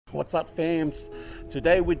What's up, fams?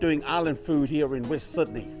 Today we're doing island food here in West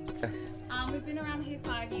Sydney. We've been around here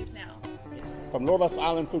 5 years now. From Lotus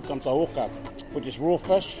Island food comes aoka, which is raw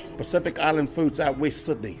fish. Pacific Island foods out West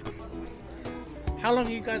Sydney. How long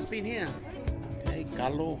have you guys been here? Hey,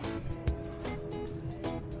 kalo,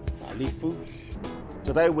 alifu.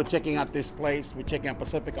 Today we're checking out this place. We're checking out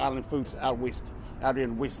Pacific Island foods out here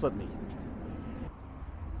in West Sydney.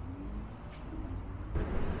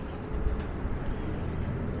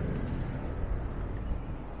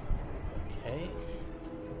 Okay.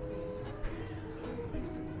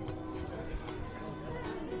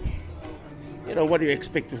 You know, what do you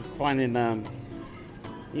expect to find in,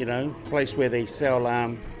 you know, place where they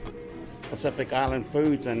sell Pacific Island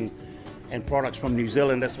foods and products from New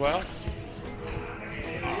Zealand as well?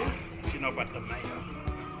 Oh, you know about the mayo.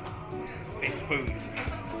 Best foods.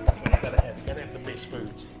 That's what you gotta have. You gotta have the best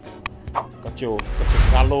foods. Got your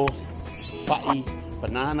kalos, pa'i,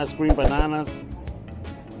 bananas, green bananas,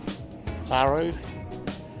 taro.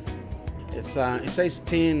 It says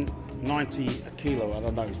 $10.90 a kilo. I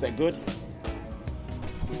don't know. Is that good?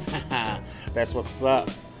 That's what's up.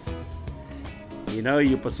 You know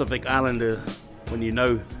you're Pacific Islander when you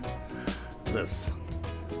know this.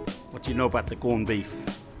 What you know about the corned beef.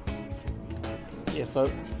 Yeah, so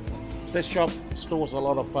this shop stores a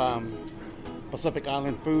lot of Pacific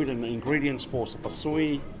Island food and ingredients for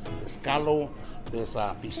sapasui, there's kalo, there's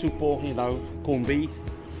pisupo, you know, corned beef,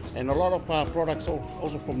 and a lot of products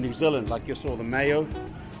also from New Zealand, like you saw the mayo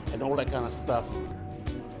and all that kind of stuff.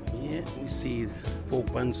 Yeah, we see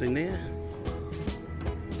pork buns in there.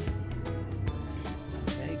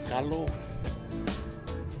 Okay, kalo,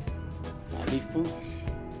 alifu.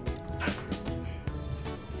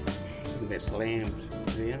 And there's lamb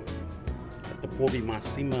there. At the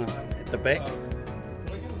Polynesian at the back.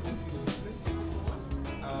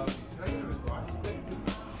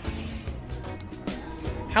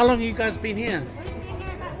 How long have you guys been here? We've been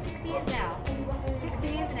here about 6 years now. 6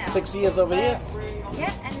 years now. 6 years over here?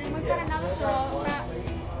 Yeah, and then we've got another store about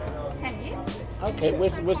 10 years. Okay,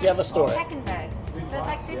 where's the other store? Hackenberg. So it's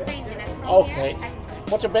like 15 minutes from Okay. here. Hackenberg.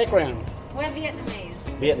 What's your background? We're Vietnamese.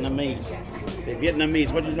 Vietnamese. See,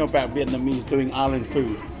 Vietnamese, what do you know about Vietnamese doing island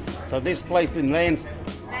food? So this place in Landsvale.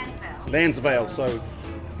 So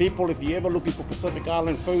people, if you're ever looking for Pacific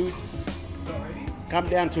Island food, come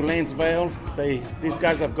down to Landsvale. These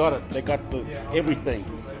guys have got it. They got everything.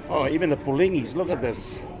 Oh, even the pulingis. Look at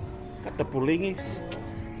this. Got the pulingis.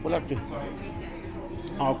 We'll have to.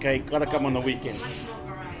 Okay, gotta come on the weekend.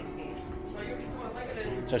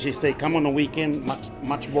 So she said, come on the weekend.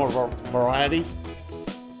 Much more variety.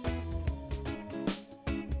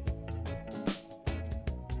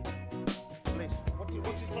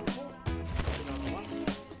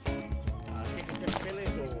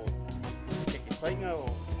 Sainga or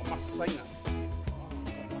masa sainga.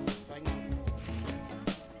 Masa sainga.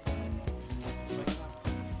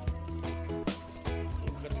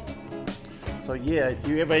 So yeah, if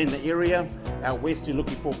you're ever in the area out west, you're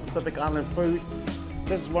looking for Pacific Island food,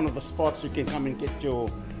 this is one of the spots you can come and get your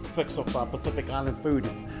fix of Pacific Island food.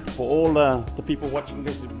 For all the people watching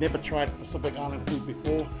this who've never tried Pacific Island food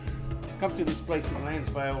before, come to this place in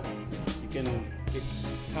Landsvale. You can get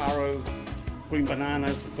taro, green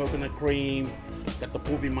bananas, coconut cream, got the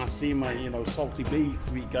Polynesian, you know, salty beef,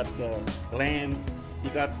 we got the lamb, you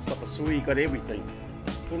got sapasui, you got everything.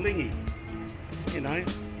 Pulingi, you know,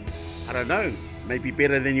 I don't know, maybe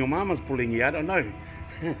better than your mama's pulingi, I don't know.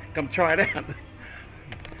 Come try it out.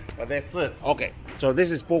 But that's it. Okay, so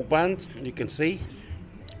this is pork buns, you can see,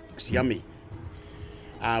 looks yummy.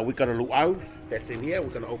 We got a luau, that's in here,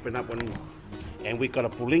 we're gonna open up one, and we got a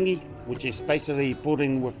pulingi, which is basically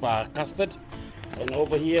pudding with custard. And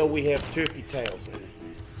over here we have turkey tails.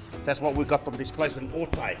 That's what we got from this place in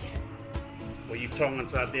Otai. For you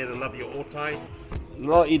Tongans out there that love your Otai. A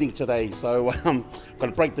lot of eating today, so I'm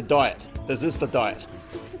gonna break the diet. This is the diet.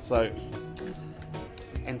 So,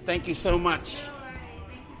 and thank you so much.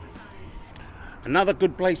 Another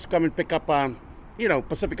good place to come and pick up, you know,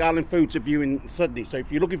 Pacific Island foods if you're in Sydney. So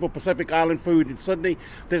if you're looking for Pacific Island food in Sydney,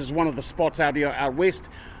 this is one of the spots out here out west.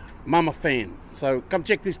 Mama fan. So come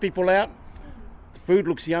check these people out. Food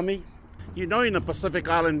looks yummy. You know, in a Pacific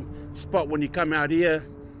Island spot when you come out here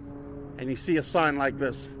and you see a sign like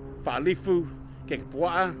this, Fa'alifu,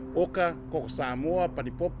 Kekepua'a, Oka, Koko Samoa,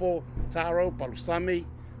 Panipopo, Taro, Palusami,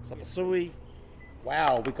 Sapasui.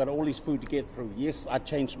 Wow, we got all this food to get through. Yes, I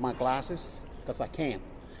changed my glasses because I can.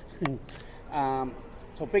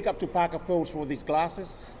 So big up to Parker Films for these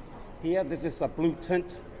glasses. Here, this is a blue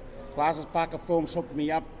tint glasses. Parker Films hooked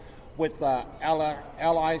me up with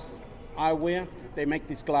allies Eyewear. They make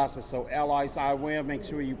these glasses, so Allies Eyewear. Make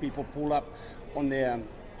sure you people pull up on their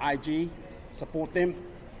IG, support them.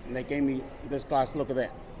 And they gave me this glass. Look at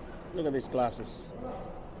that. Look at these glasses.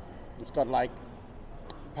 It's got like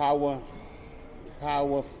power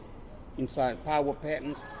inside, power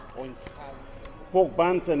patterns, or pork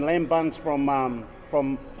buns and lamb buns from Mama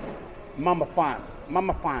Farm.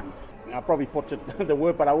 Mama Farm. I'll probably put the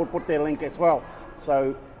word, but I will put their link as well.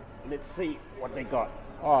 So let's see what they got.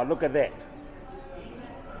 Oh, look at that.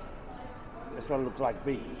 This one looks like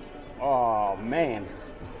beef. Oh man,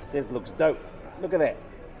 this looks dope. Look at that.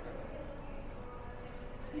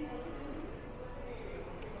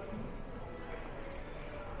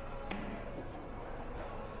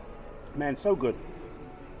 Man, so good.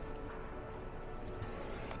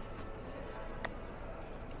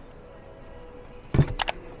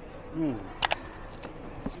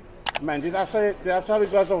 Man, did I tell you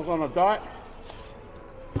guys I was on a diet?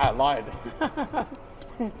 I lied.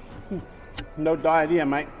 No diet here,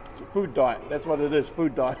 mate. Food diet. That's what it is,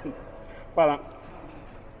 food diet. But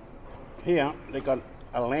here they got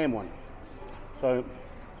a lamb one. So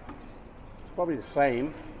it's probably the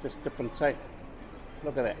same, just different shape.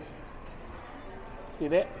 Look at that. See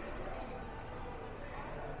that?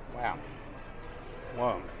 Wow.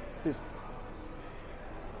 Wow. This.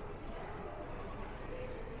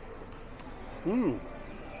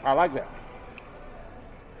 I like that.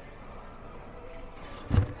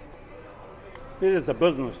 This is the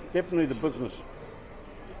business, definitely the business.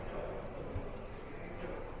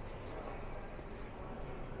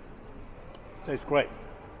 Tastes great.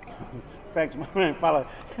 Thanks, my man, fella.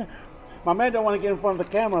 My man don't want to get in front of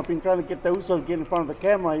the camera. I've been trying to get the Usos to get in front of the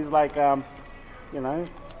camera. He's like, you know.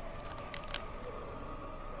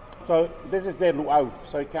 So this is their luau.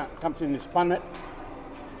 So it comes in this punnet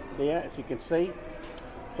there, as you can see.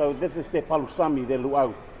 So this is their palusami, their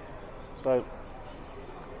luau. So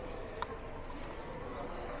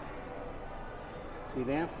see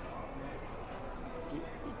there?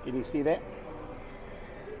 Can you see that?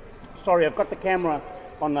 Sorry, I've got the camera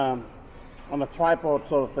on a tripod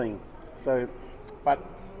sort of thing. So, but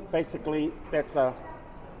basically that's a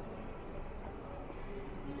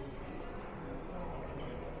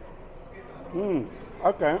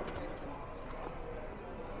okay.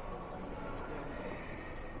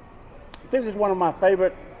 This is one of my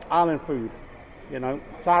favorite island food. You know,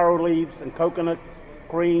 taro leaves and coconut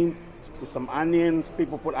cream with some onions.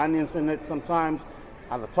 People put onions in it sometimes.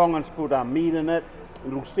 The Tongans put meat in it.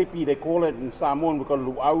 Lusipi, they call it. In Samoan, we call it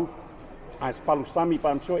luau. It's palusami, but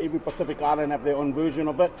I'm sure every Pacific island have their own version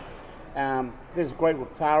of it. This is great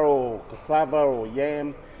with taro or cassava or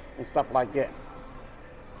yam and stuff like that.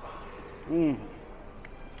 And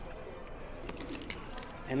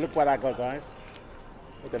look what I got, guys.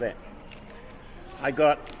 Look at that. I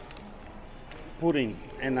got pudding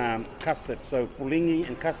and custard. So pulingi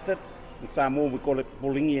and custard. In Samoa, we call it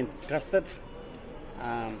pulingi and custard.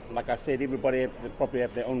 Like I said, everybody they probably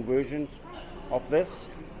have their own versions of this.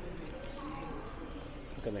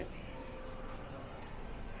 Look at that.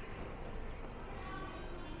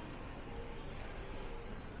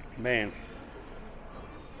 Man.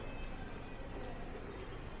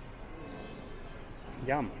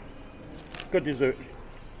 Yum. Good dessert.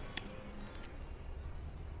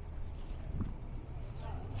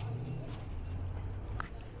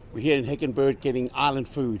 We're here in Hickenberg getting island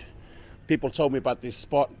food. People told me about this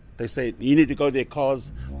spot. They said you need to go there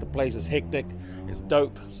cause the place is hectic, it's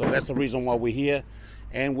dope. So that's the reason why we're here.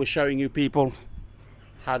 And we're showing you people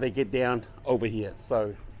how they get down over here.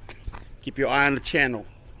 So keep your eye on the channel.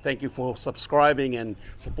 Thank you for subscribing and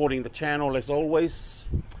supporting the channel as always.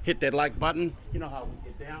 Hit that like button. You know how we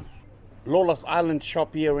get down. Lawless Island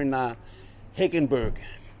shop here in Hickenberg,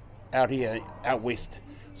 out here, out west.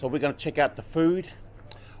 So we're gonna check out the food.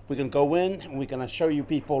 We're gonna go in and we're gonna show you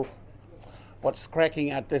people what's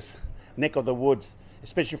cracking at this neck of the woods,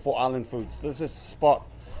 especially for island foods. This is the spot.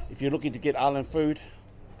 If you're looking to get island food,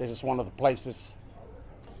 this is one of the places.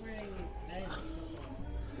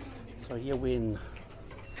 So here we're in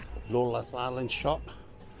Lawless Island shop.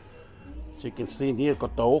 So you can see in here,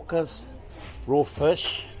 got the orcas, raw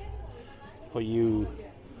fish for you.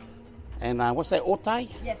 And what's that, otai?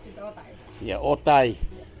 Yes, it's otai. Yeah, otai,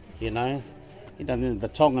 you know. The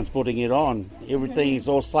Tongans putting it on. Everything is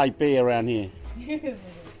all saipe around here.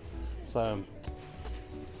 So,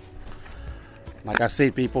 like I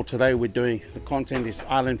said, people, today we're doing, the content is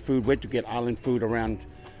island food, where to get island food around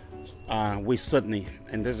West Sydney.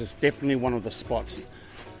 And this is definitely one of the spots.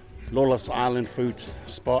 Lawless Island food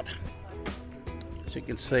spot. As you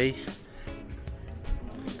can see,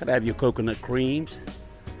 gotta have your coconut creams.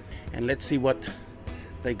 And let's see what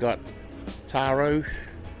they got taro.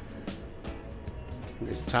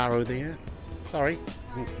 There's taro there. Sorry.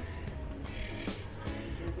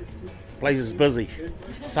 Place is busy.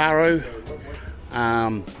 Taro,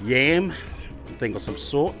 yam, I think of some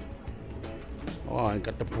sort. Oh, I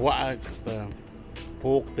got the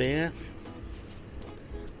pork there,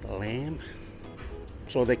 the lamb.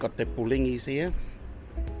 So they got the pulingis here,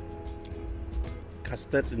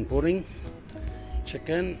 custard and pudding,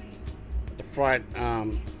 chicken, the fried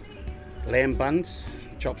lamb buns,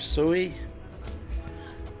 chop suey,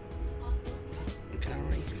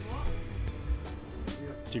 curry.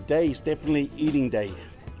 Today is definitely eating day.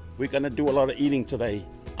 We're gonna do a lot of eating today,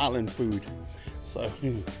 island food. So,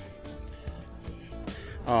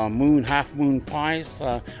 half moon pies.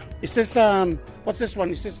 Is this what's this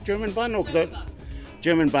one? Is this German bun or the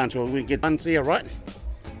German bun? So we get buns here, right?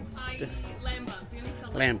 Lamb buns. We only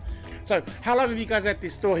sell Lamb. So, how long have you guys at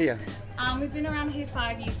this store here? We've been around here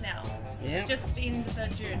 5 years now. Yeah. Just in the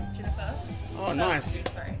June 1st. Oh, nice.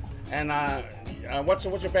 Sorry. And what's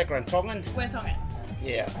your background? Tongan? We're Tongan.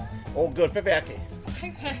 Yeah. All good. Whiwhiake.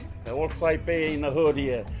 Okay. They're all Saipe in the hood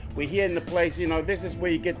here. We're here in the place, you know, this is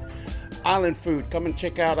where you get island food. Come and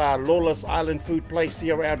check out our Lawless Island Food place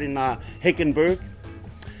here out in Hickenberg.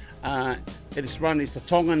 It's a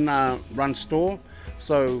Tongan run store,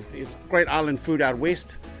 so it's great island food out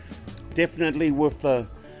west. Definitely worth the,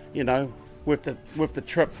 you know, with the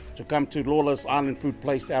trip to come to Lawless Island Food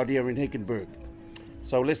place out here in Hickenberg.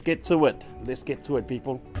 So let's get to it. Let's get to it,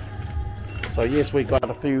 people. So yes, we got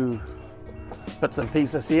a few bits and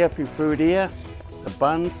pieces here, a few food here. The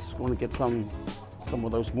buns, want to get some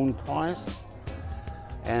of those moon pies.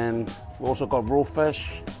 And we also got raw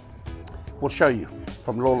fish. We'll show you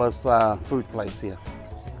from Lawless food place here.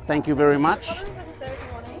 Thank you very much.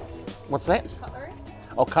 What's that? Cutlery.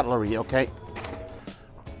 Oh, cutlery, okay.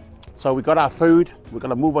 So we got our food. We're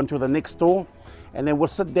gonna move on to the next store, and then we'll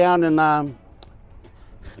sit down and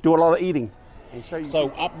do a lot of eating and show you. So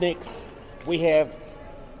up next, we have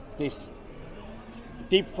this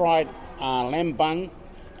deep fried lamb bun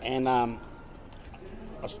and a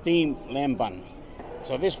steamed lamb bun.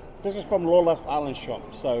 So this is from Lawless Island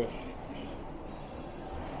Shop. So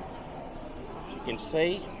as you can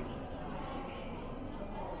see,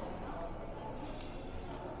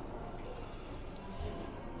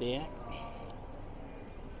 there.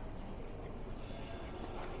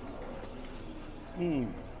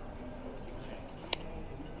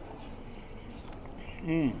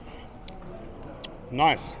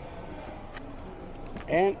 Nice.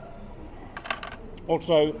 And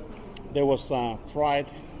also there was fried,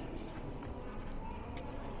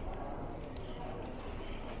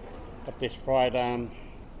 got this fried lamb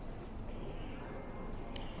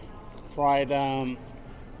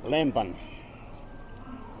bun.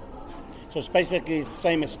 So it's basically the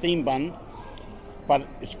same as steam bun, but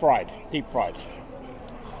it's fried, deep fried.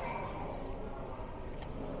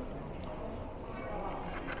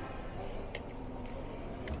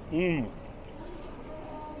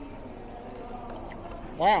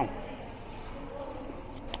 Wow.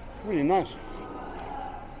 Really nice.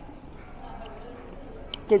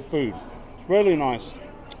 Good food. It's really nice.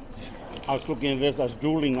 I was looking at this, I was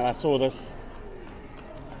drooling when I saw this.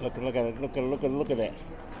 Look at it, look at that.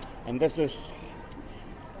 And this is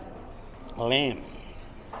lamb.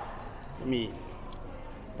 Let me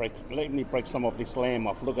break some of this lamb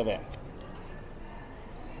off. Look at that.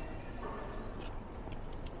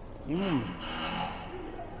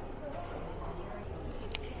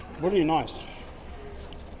 Really nice.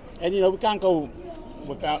 And you know, we can't go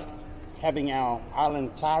without having our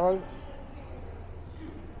island taro.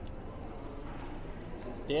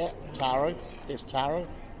 There, taro. There's taro.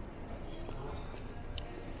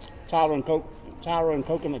 Taro and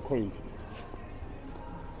coconut cream.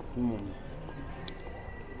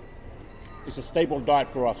 It's a staple diet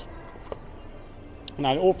for us.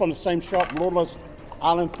 Now, all from the same shop, Lawless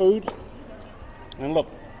Island Food. And look,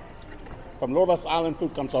 from Lawless Island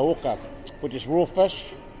Food comes a hoka, which is raw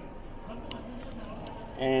fish.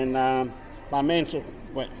 And my man said,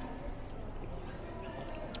 wait.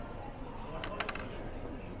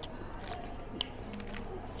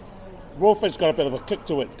 Raw fish got a bit of a kick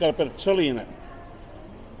to it. It's got a bit of chili in it.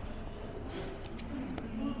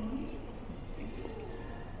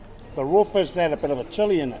 The raw fish had a bit of a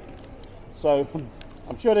chili in it. So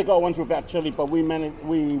I'm sure they got ones without chili, but we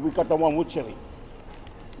got the one with chili.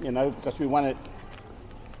 You know, because we wanted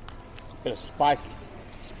a bit of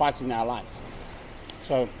spice in our lives.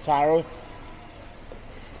 So taro.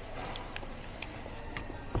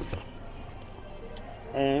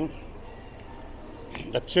 And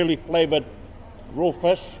the chili flavored raw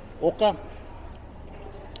fish, oka.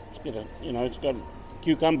 It's get it. You know, it's got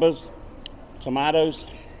cucumbers, tomatoes.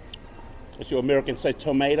 As your Americans say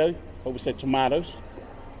tomato, but we say tomatoes.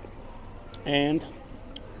 And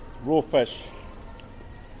raw fish.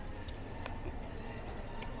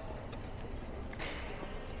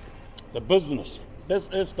 The business. This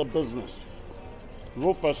is the business.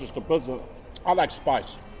 Raw fish is the business. I like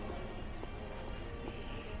spice.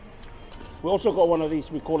 We also got one of these,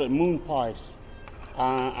 we call it moon pies.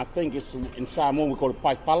 I think it's in Samoa we call it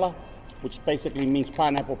pai fala, which basically means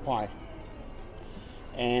pineapple pie.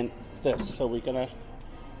 And this, so we're gonna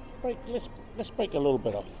break, let's break a little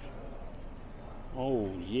bit off. Oh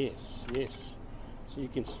yes, yes. So you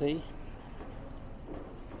can see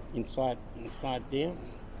inside there.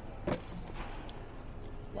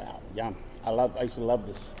 Wow, yum. I used to love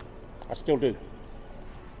this. I still do.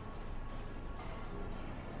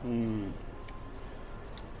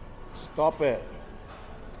 Stop it.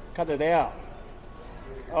 Cut it out.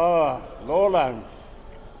 Oh, Lola.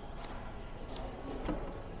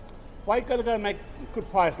 Why you gotta go make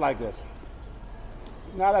good pies like this?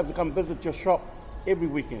 Now I have to come visit your shop every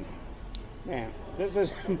weekend. Man, this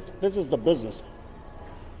is the business.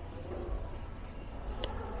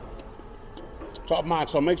 Top mark.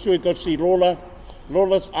 So make sure you go see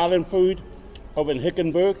Lola's Island Food over in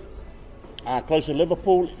Hickenberg, close to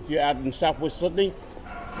Liverpool. If you're out in southwest Sydney,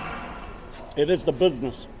 it is the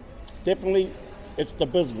business. Definitely, it's the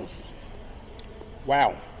business.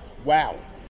 Wow, wow.